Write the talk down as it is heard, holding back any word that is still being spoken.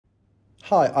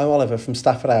Hi, I'm Oliver from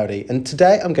Stafford Audi, and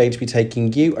today I'm going to be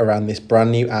taking you around this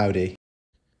brand new Audi.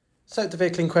 So the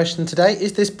vehicle in question today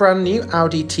is this brand new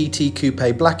Audi TT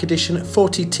Coupe Black Edition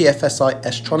 2.0 TFSI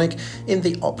S Tronic in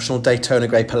the optional Daytona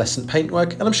grey pearlescent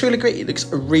paintwork, and I'm sure you'll agree it looks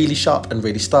really sharp and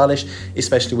really stylish,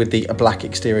 especially with the black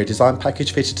exterior design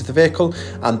package fitted to the vehicle,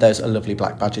 and those lovely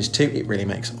black badges too. It really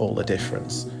makes all the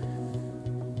difference.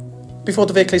 Before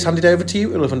the vehicle is handed over to you,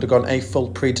 it will have undergone a full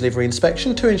pre-delivery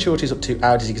inspection to ensure it is up to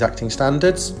Audi's exacting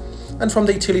standards. And from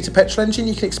the 2-litre petrol engine,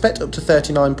 you can expect up to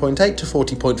 39.8 to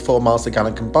 40.4 miles per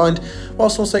gallon combined,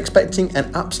 whilst also expecting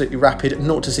an absolutely rapid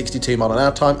 0 to 62 mile an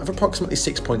hour time of approximately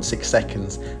 6.6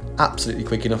 seconds. Absolutely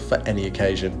quick enough for any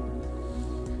occasion.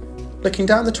 Looking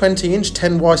down, the 20-inch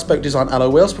 10Y spoke design alloy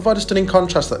wheels provide a stunning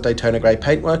contrast to that Daytona grey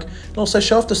paintwork and also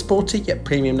show off the sporty yet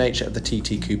premium nature of the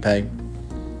TT Coupe.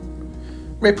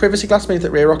 Rear privacy glass means that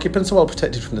rear occupants are well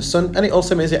protected from the sun, and it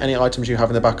also means that any items you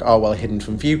have in the back are well hidden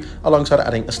from view, alongside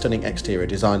adding a stunning exterior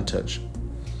design touch.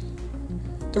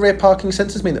 The rear parking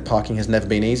sensors mean that parking has never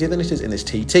been easier than it is in this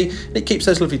TT, and it keeps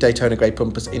those lovely Daytona grey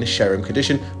bumpers in a showroom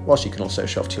condition, whilst you can also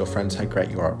show off to your friends how great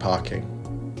you are at parking.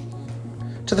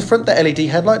 To the front, the LED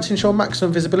headlights ensure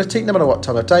maximum visibility no matter what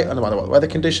time of day or no matter what weather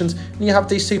conditions, and you have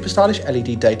these super stylish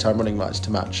LED daytime running lights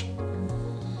to match.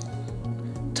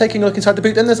 Taking a look inside the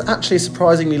boot then, there's actually a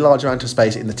surprisingly large amount of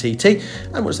space in the TT,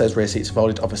 and once those rear seats are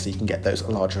folded, obviously you can get those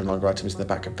larger and longer items in the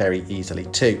back very easily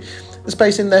too. The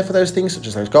space in there for those things such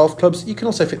as those golf clubs, you can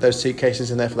also fit those suitcases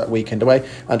in there for that weekend away,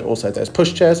 and also those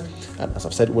pushchairs, and as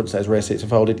I've said, once those rear seats are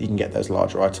folded, you can get those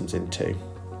larger items in too.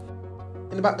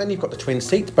 In the back then, you've got the twin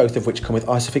seats, both of which come with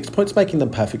ISOFIX points, making them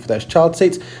perfect for those child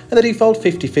seats, and they do fold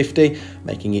 50-50,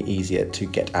 making it easier to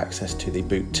get access to the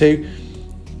boot too.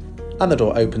 And the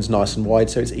door opens nice and wide,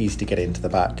 so it's easy to get into the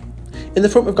back. In the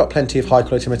front, we've got plenty of high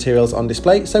quality materials on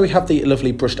display, so we have the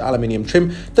lovely brushed aluminium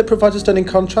trim that provides a stunning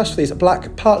contrast for these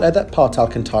black, part leather, part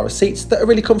Alcantara seats that are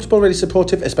really comfortable, really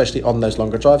supportive, especially on those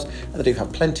longer drives, and they do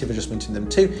have plenty of adjustment in them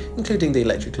too, including the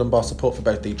electric lumbar support for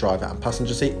both the driver and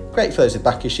passenger seat. Great for those with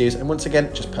back issues, and once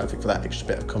again, just perfect for that extra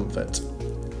bit of comfort.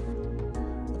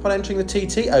 Upon entering the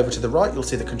TT, over to the right, you'll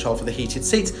see the control for the heated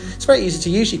seats. It's very easy to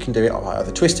use. You can do it by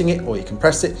either twisting it or you can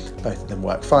press it. Both of them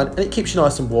work fine, and it keeps you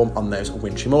nice and warm on those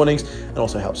wintry mornings, and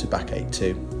also helps with backache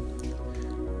too.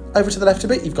 Over to the left a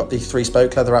bit, you've got the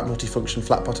 3-spoke leather-wrapped multifunction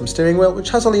flat-bottom steering wheel, which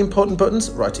has all the important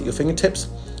buttons right at your fingertips.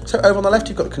 So over on the left,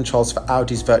 you've got the controls for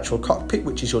Audi's virtual cockpit,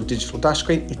 which is your digital dash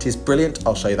screen. It is brilliant.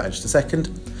 I'll show you that in just a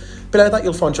second. Below that,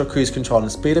 you'll find your cruise control and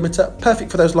speed limiter,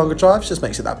 perfect for those longer drives, just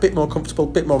makes it that bit more comfortable,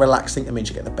 bit more relaxing, and means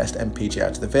you get the best MPG out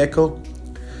of the vehicle.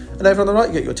 And over on the right,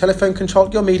 you get your telephone control,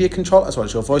 your media control, as well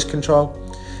as your voice control.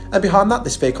 And behind that,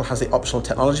 this vehicle has the optional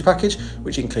technology package,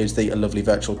 which includes the lovely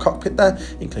virtual cockpit there,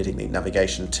 including the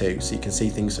navigation too, so you can see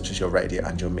things such as your radio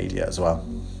and your media as well.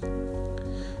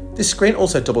 This screen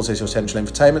also doubles as your central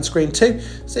infotainment screen too,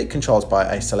 so it controls by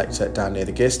a selector down near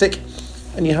the gear stick.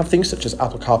 And you have things such as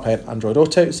Apple CarPlay and Android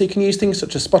Auto, so you can use things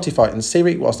such as Spotify and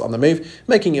Siri whilst on the move,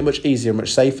 making it much easier and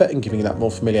much safer and giving you that more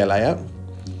familiar layout.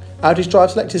 Audi's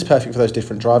Drive Select is perfect for those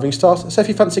different driving styles, so if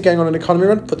you fancy going on an economy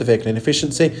run, put the vehicle in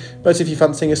efficiency, but if you're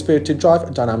fancying a spirited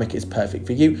drive, Dynamic is perfect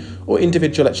for you, or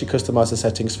individual lets you customise the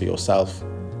settings for yourself.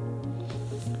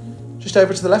 Just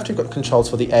over to the left, we've got the controls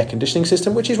for the air conditioning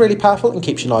system, which is really powerful and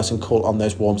keeps you nice and cool on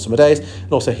those warm summer days,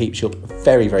 and also heats you up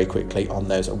very, very quickly on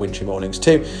those wintry mornings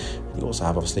too. You also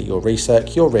have obviously your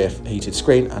recirc, your rear heated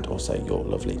screen, and also your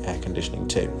lovely air conditioning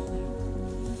too.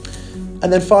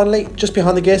 And then finally, just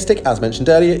behind the gear stick, as mentioned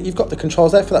earlier, you've got the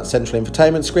controls there for that central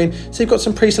infotainment screen. So you've got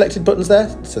some pre-selected buttons there,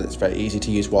 so it's very easy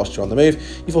to use whilst you're on the move.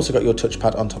 You've also got your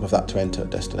touchpad on top of that to enter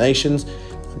destinations.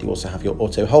 And you also have your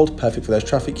auto hold, perfect for those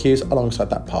traffic cues, alongside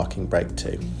that parking brake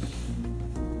too.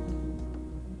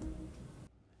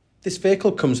 This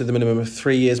vehicle comes with a minimum of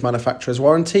 3 years manufacturer's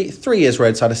warranty, 3 years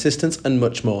roadside assistance, and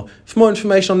much more. For more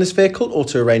information on this vehicle or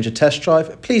to arrange a test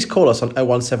drive, please call us on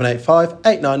 01785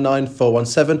 899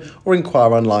 417 or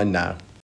inquire online now.